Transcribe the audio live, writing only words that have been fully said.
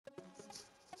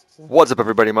What's up,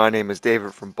 everybody? My name is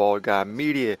David from Bald Guy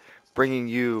Media, bringing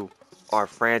you our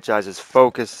franchise's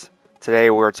focus. Today,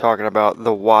 we're talking about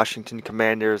the Washington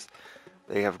Commanders.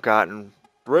 They have gotten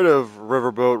rid of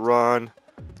Riverboat Ron,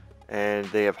 and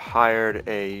they have hired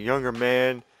a younger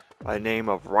man by the name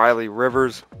of Riley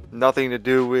Rivers. Nothing to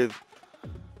do with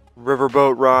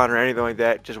Riverboat Ron or anything like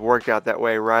that. Just worked out that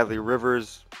way. Riley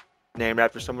Rivers, named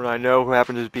after someone I know who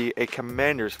happens to be a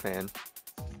Commanders fan.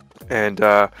 And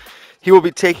he will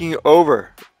be taking over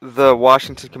the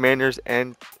Washington Commanders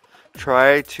and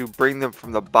try to bring them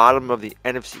from the bottom of the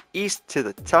NFC East to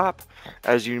the top.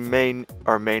 As you may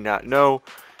or may not know,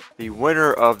 the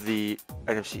winner of the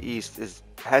NFC East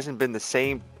hasn't been the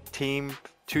same team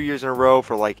 2 years in a row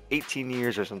for like 18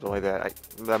 years or something like that.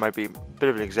 That might be a bit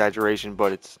of an exaggeration,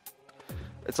 but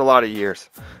it's a lot of years.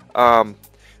 Now,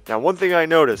 one thing I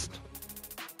noticed.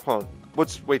 Hold on.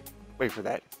 Let's wait for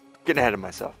that. Getting ahead of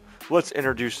myself. Let's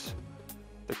introduce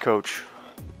the coach.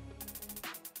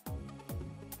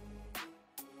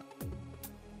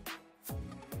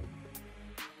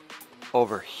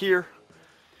 Over here,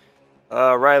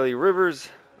 Riley Rivers.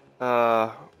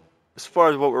 As far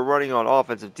as what we're running on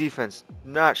offensive defense,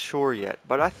 not sure yet.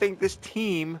 But I think this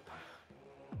team,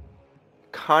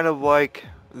 kind of like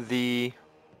the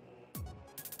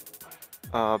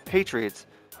Patriots,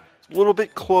 is a little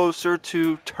bit closer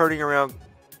to turning around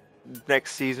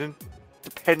next season,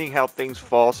 depending how things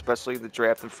fall, especially the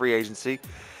draft and free agency.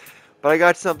 But I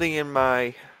got something in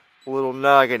my little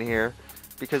noggin here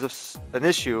because of an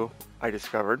issue I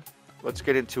discovered. Let's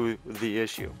get into the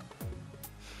issue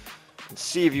and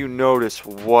see if you notice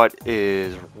what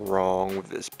is wrong with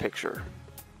this picture.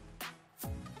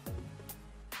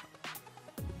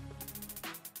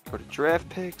 Go to draft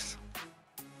picks.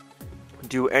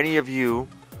 Do any of you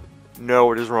know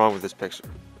what is wrong with this picture?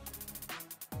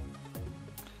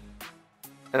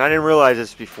 And I didn't realize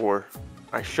this before.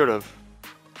 I should have.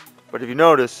 But if you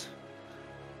notice,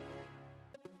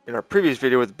 in our previous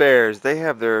video with Bears, they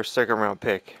have their second round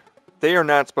pick. They are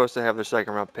not supposed to have their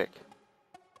second round pick.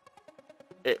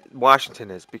 Washington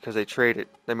is, because they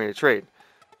made a trade.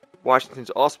 Washington's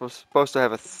also supposed to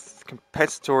have a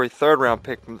compensatory third round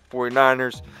pick from the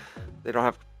 49ers. They don't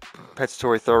have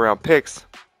compensatory third round picks.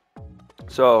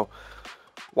 So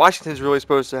Washington's really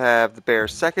supposed to have the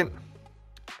Bears second,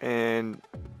 and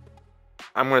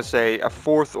I'm going to say a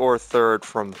fourth or a third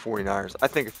from the 49ers. I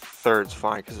think a third's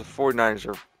fine because the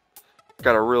 49ers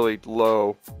got a really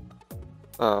low,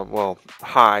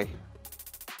 high,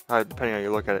 depending on how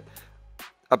you look at it,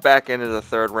 a back end of the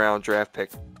third round draft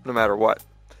pick, no matter what.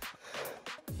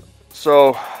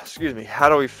 So, excuse me, how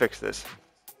do we fix this?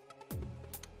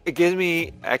 It gives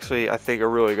me, actually, I think, a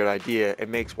really good idea. It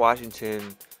makes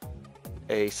Washington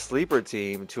a sleeper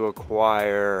team to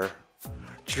acquire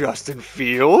Justin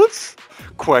Fields?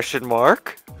 Question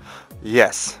mark.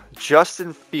 Yes,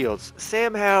 Justin Fields.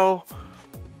 Sam Howell,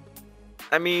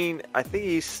 I mean, I think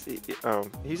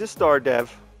he's a star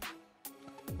dev.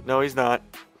 No, he's not.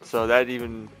 So that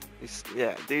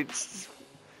dude.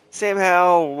 Sam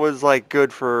Howell was like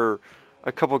good for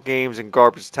a couple games in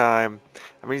garbage time.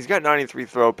 I mean, he's got 93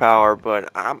 throw power,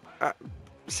 but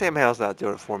Sam Howell's not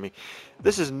doing it for me.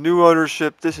 This is new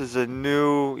ownership. This is a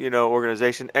new,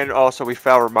 organization. And also, we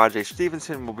found Ramondre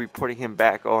Stevenson. We'll be putting him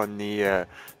back on the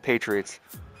Patriots.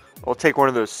 We'll take one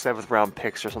of those 7th round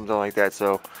picks or something like that.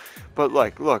 So, but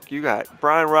look, you got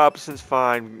Brian Robinson's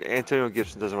fine. Antonio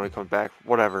Gibson doesn't want to come back.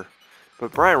 Whatever.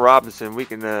 But Brian Robinson, we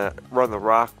can run the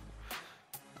rock.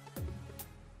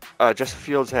 Justin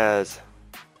Fields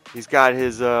he's got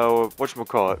his,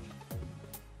 whatchamacallit,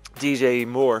 DJ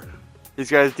Moore. He's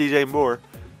got his DJ Moore.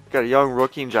 Got a young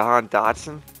rookie in Jahan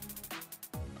Dotson.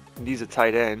 And he's a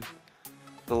tight end.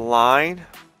 The line,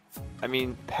 I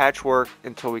mean, patchwork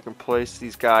until we can place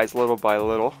these guys little by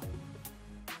little.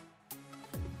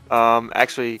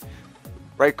 Actually,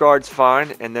 right guard's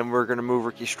fine, and then we're going to move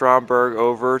Ricky Stromberg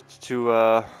over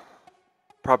to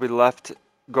probably left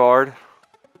guard.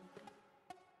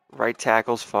 Right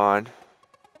tackle's fine.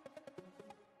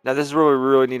 Now, this is where we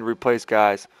really need to replace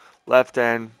guys. Left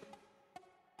end,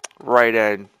 right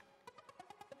end.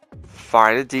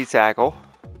 Find a D tackle.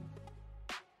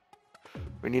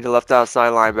 We need a left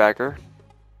outside linebacker.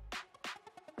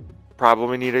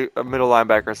 Probably need a middle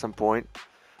linebacker at some point.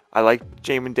 I like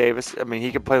Jamin Davis. I mean,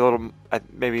 he could play a little,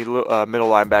 maybe middle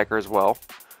linebacker as well.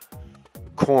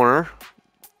 Corner.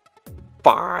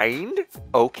 Fine.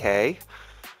 Okay.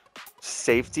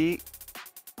 Safety.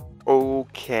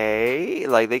 Okay.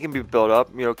 Like, they can be built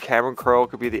up. Cameron Curl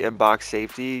could be the inbox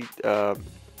safety.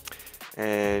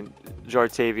 And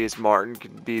Jartavius Martin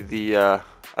could be the,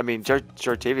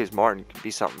 Jartavius Martin could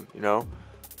be something,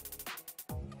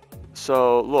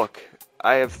 So look,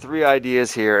 I have 3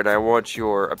 ideas here, and I want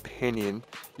your opinion.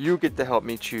 You get to help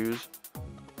me choose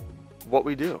what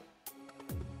we do.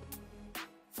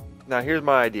 Now here's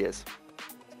my ideas.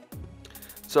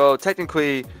 So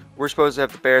technically, we're supposed to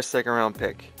have the Bears second round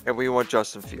pick, and we want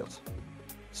Justin Fields.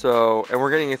 So, and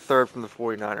we're getting a third from the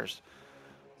 49ers.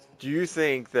 Do you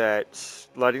think that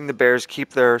letting the Bears keep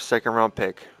their second round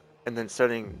pick and then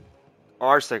setting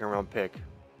our second round pick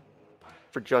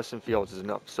for Justin Fields is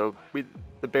enough? So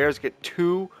the Bears get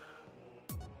 2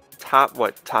 top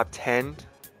 10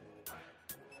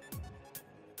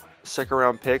 second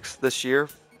round picks this year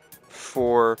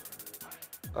for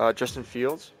Justin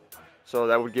Fields. So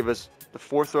that would give us the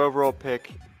 4th overall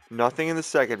pick, nothing in the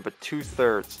second, but 2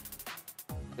 thirds.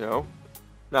 You know,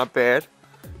 not bad.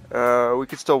 We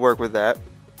could still work with that.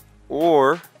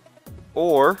 Or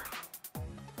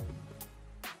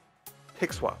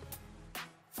pick swap.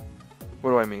 What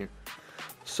do I mean?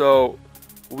 So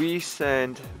we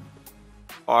send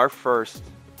our first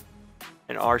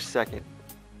and our second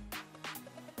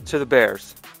to the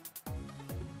Bears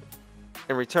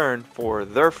in return for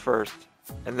their first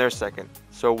and their second.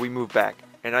 So we move back.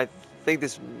 And I think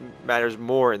this matters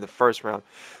more in the first round.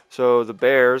 So the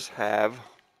Bears have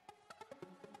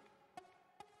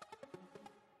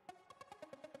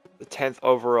the 10th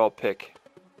overall pick.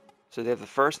 So they have the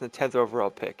first and the 10th overall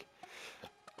pick.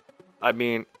 I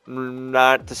mean,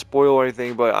 not to spoil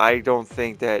anything, but I don't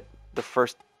think that the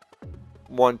first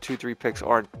 1, 2, 3 picks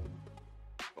aren't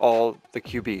all the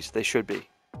QBs. They should be.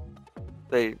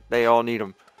 They all need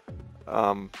them.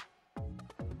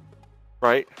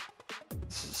 Right?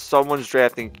 Someone's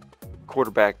drafting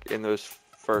quarterback in those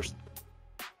first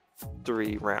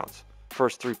 3 rounds.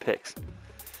 First 3 picks.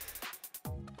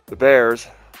 The Bears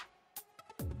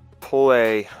pull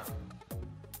I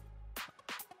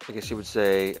guess you would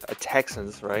say a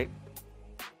Texans, right?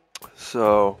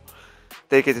 So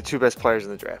they get the 2 best players in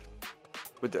the draft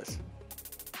with this.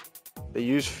 They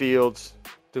use Fields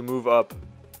to move up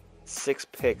 6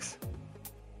 picks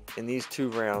in these 2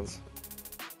 rounds.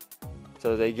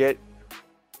 So they get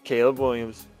Caleb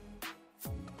Williams,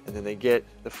 and then they get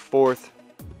the 4th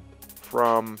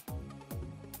from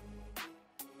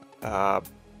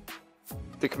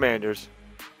the Commanders,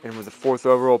 and with the 4th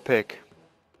overall pick,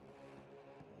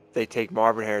 they take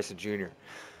Marvin Harrison Jr.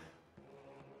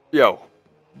 Yo,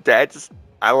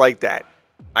 I like that.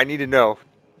 I need to know,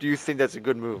 do you think that's a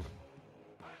good move?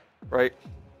 Right?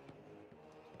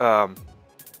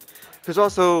 Because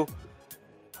also,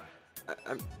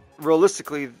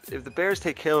 realistically, if the Bears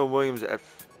take Caleb Williams at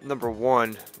number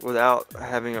 1 without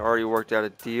having already worked out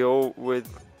a deal with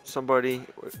somebody,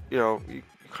 you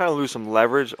kind of lose some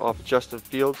leverage off Justin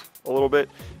Fields a little bit.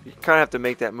 You kind of have to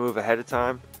make that move ahead of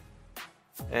time.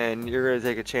 And you're going to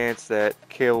take a chance that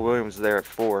Caleb Williams is there at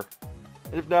 4.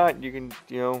 And if not, you can,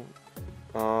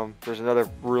 there's another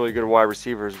really good wide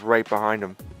receiver right behind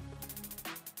him.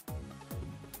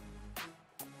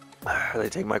 They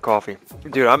take my coffee.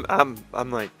 Dude, I'm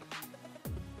like,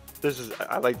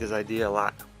 I like this idea a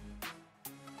lot.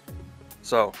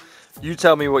 So, you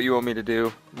tell me what you want me to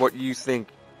do, what you think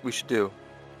we should do.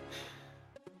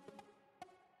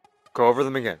 Go over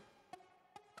them again.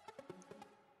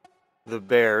 The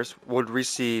Bears would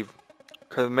receive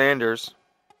Commanders'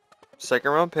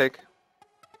 second round pick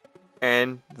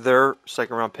and their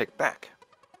second round pick back.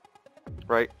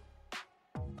 Right?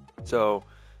 So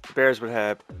the Bears would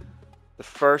have the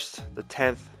 1st, the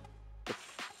 10th, the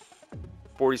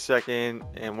 42nd,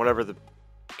 and whatever the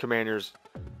Commanders'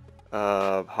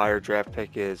 higher draft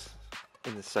pick is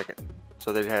in the second.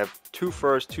 So they'd have 2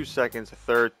 firsts, 2 seconds, a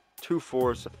third, 2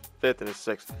 fourths, a 5th, and a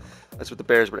 6th. That's what the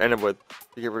Bears would end up with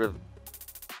to get rid of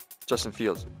Justin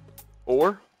Fields.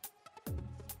 Or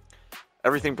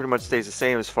everything pretty much stays the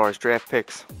same as far as draft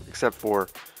picks, except for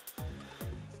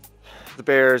the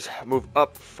Bears move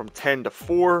up from 10 to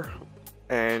 4,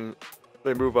 and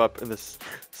they move up in the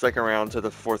second round to the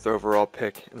 4th overall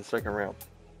pick in the second round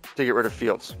to get rid of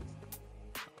Fields.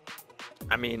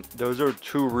 I mean, those are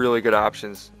 2 really good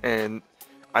options, and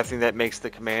I think that makes the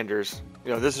Commanders,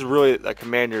 this is really a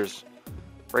Commanders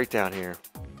breakdown here.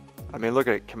 I mean, look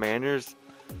at it, Commanders.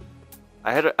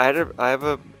 I have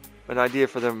an idea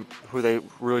for them who they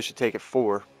really should take it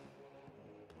for.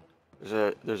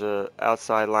 There's a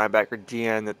outside linebacker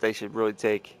DN that they should really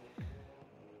take.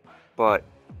 But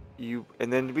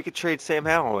and then we could trade Sam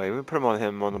Howell away. We can put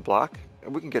him on the block,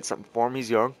 and we can get something for him. He's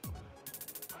young.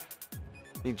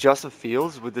 I mean, Justin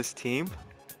Fields with this team.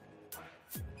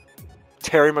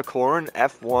 Terry McLaurin,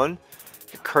 F1.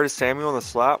 Curtis Samuel in the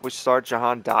slot, which starts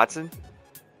Jahan Dotson,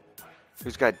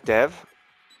 who's got Dev.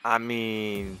 I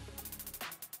mean,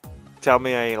 Tell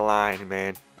me I ain't lying,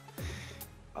 man.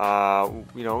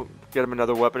 Get him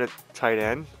another weapon at tight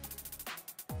end.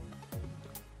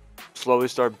 Slowly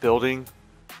start building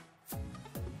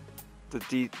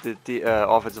the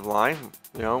offensive line.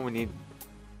 We need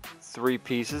 3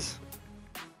 pieces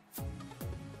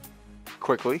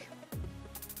quickly,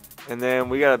 and then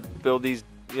we gotta build these.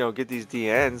 Get these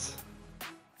DNs.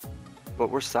 But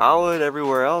we're solid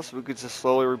everywhere else. We could just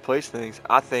slowly replace things.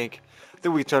 I think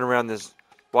we can turn around this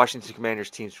Washington Commanders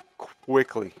team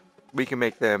quickly. We can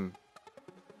make them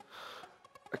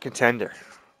a contender.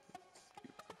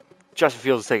 Justin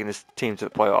Fields is taking this team to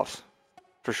the playoffs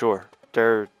for sure.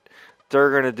 They're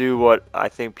gonna do what I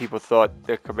think people thought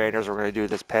the Commanders were gonna do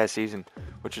this past season,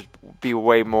 which is be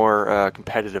way more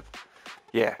competitive.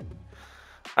 Yeah,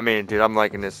 I mean, dude, I'm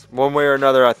liking this. One way or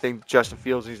another, I think Justin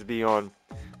Fields needs to be on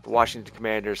the Washington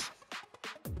Commanders.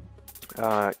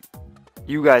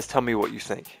 You guys tell me what you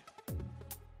think,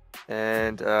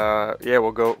 and yeah,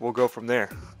 we'll go from there.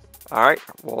 All right.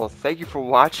 Well, thank you for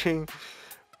watching.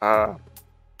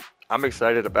 I'm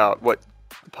excited about what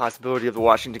the possibility of the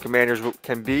Washington Commanders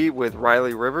can be with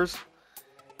Riley Rivers.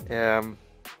 And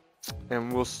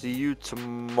we'll see you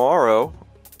tomorrow.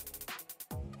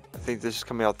 I think this is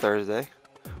coming out Thursday.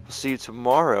 We'll see you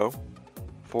tomorrow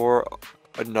for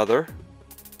another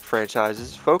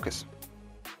Franchises Focus.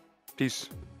 Peace.